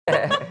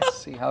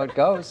See how it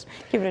goes.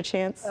 Give it a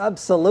chance.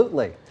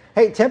 Absolutely.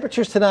 Hey,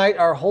 temperatures tonight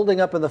are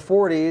holding up in the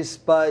 40s,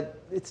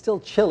 but it's still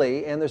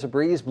chilly and there's a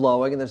breeze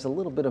blowing and there's a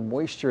little bit of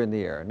moisture in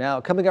the air.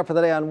 Now, coming up for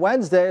the day on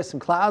Wednesday, some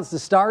clouds to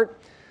start,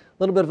 a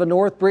little bit of a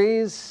north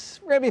breeze,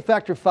 maybe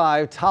factor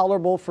 5,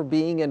 tolerable for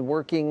being and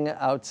working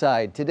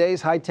outside.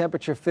 Today's high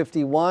temperature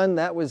 51,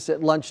 that was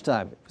at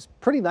lunchtime. It was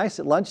pretty nice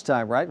at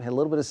lunchtime, right? We had a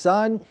little bit of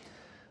sun.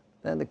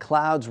 Then the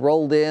clouds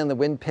rolled in, the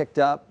wind picked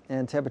up,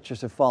 and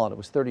temperatures have fallen. It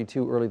was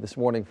 32 early this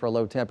morning for a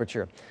low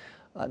temperature.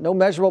 No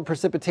measurable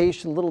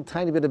precipitation, a little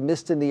tiny bit of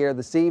mist in the air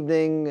this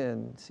evening,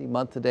 and see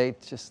month to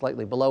date just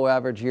slightly below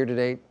average, year to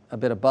date a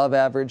bit above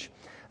average.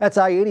 That's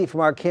I-80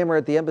 from our camera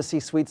at the Embassy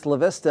Suites La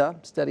Vista.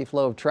 Steady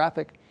flow of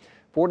traffic.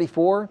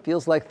 44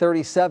 feels like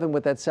 37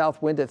 with that south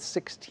wind at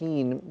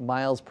 16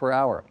 miles per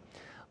hour.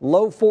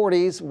 Low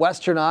 40s,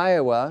 western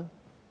Iowa.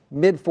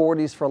 Mid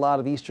 40s for a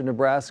lot of eastern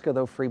Nebraska,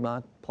 though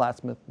Fremont,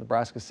 Plattsmouth,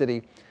 Nebraska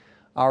City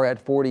are at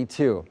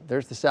 42.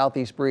 There's the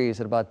southeast breeze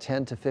at about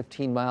 10 to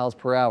 15 miles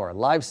per hour.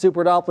 Live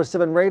Super Doppler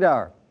 7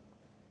 radar.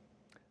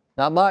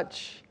 Not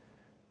much.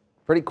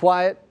 Pretty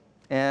quiet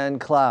and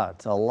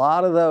clouds. A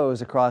lot of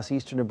those across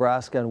eastern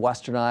Nebraska and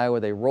western Iowa.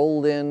 They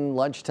rolled in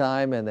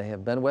lunchtime and they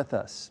have been with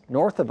us.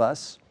 North of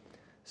us,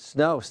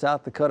 snow,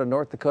 South Dakota,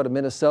 North Dakota,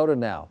 Minnesota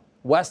now.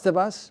 West of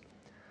us,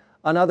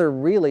 another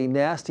really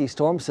nasty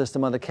storm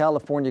system on the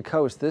California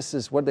coast. This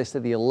is what they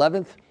said, the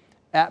 11th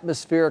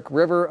atmospheric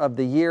river of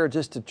the year.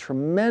 Just a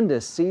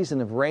tremendous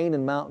season of rain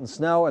and mountain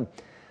snow, and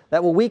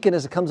that will weaken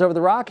as it comes over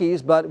the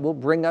Rockies, but will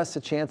bring us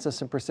a chance of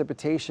some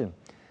precipitation.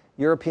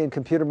 European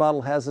computer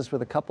model has us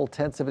with a couple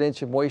tenths of an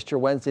inch of moisture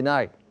Wednesday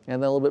night,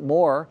 and then a little bit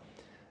more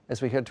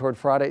as we head toward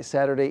Friday,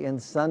 Saturday,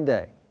 and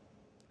Sunday.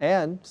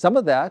 And some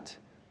of that,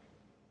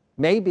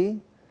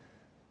 maybe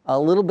a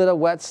little bit of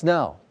wet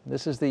snow.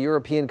 This is the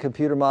European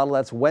computer model.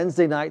 That's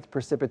Wednesday night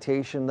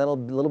precipitation. That'll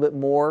be a little bit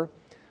more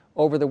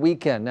over the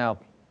weekend. Now,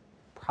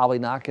 probably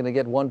not going to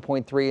get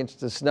 1.3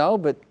 inches of snow,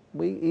 but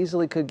we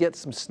easily could get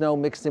some snow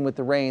mixed in with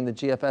the rain. The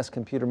GFS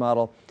computer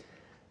model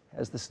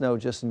has the snow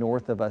just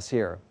north of us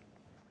here.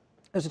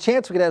 There's a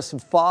chance we could have some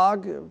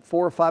fog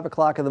 4 or 5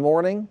 o'clock in the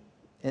morning,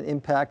 an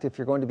impact if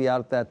you're going to be out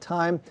at that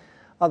time.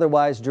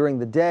 Otherwise, during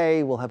the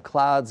day, we'll have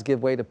clouds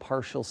give way to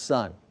partial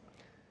sun.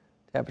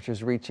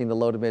 Temperatures reaching the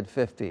low to mid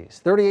 50s.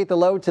 38 the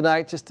low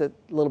tonight, just a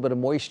little bit of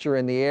moisture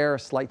in the air, a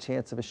slight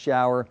chance of a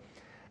shower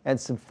and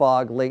some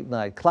fog late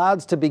night.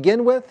 Clouds to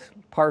begin with,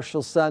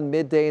 partial sun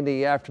midday in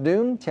the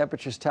afternoon.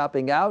 Temperatures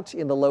topping out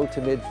in the low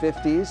to mid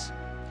 50s.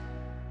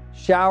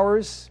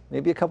 Showers,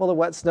 maybe a couple of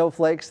wet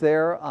snowflakes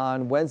there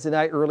on Wednesday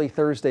night, early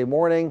Thursday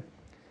morning.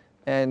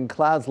 And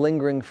clouds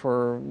lingering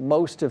for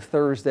most of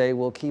Thursday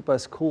will keep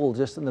us cool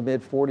just in the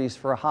mid 40s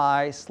for a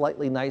high.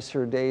 Slightly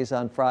nicer days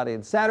on Friday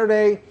and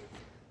Saturday.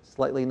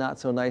 Slightly not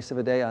so nice of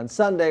a day on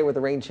Sunday with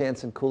a rain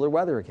chance and cooler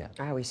weather again.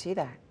 We see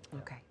that.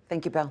 Okay.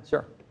 Thank you, Bill.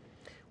 Sure.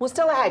 Well,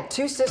 still ahead,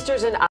 two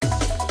sisters and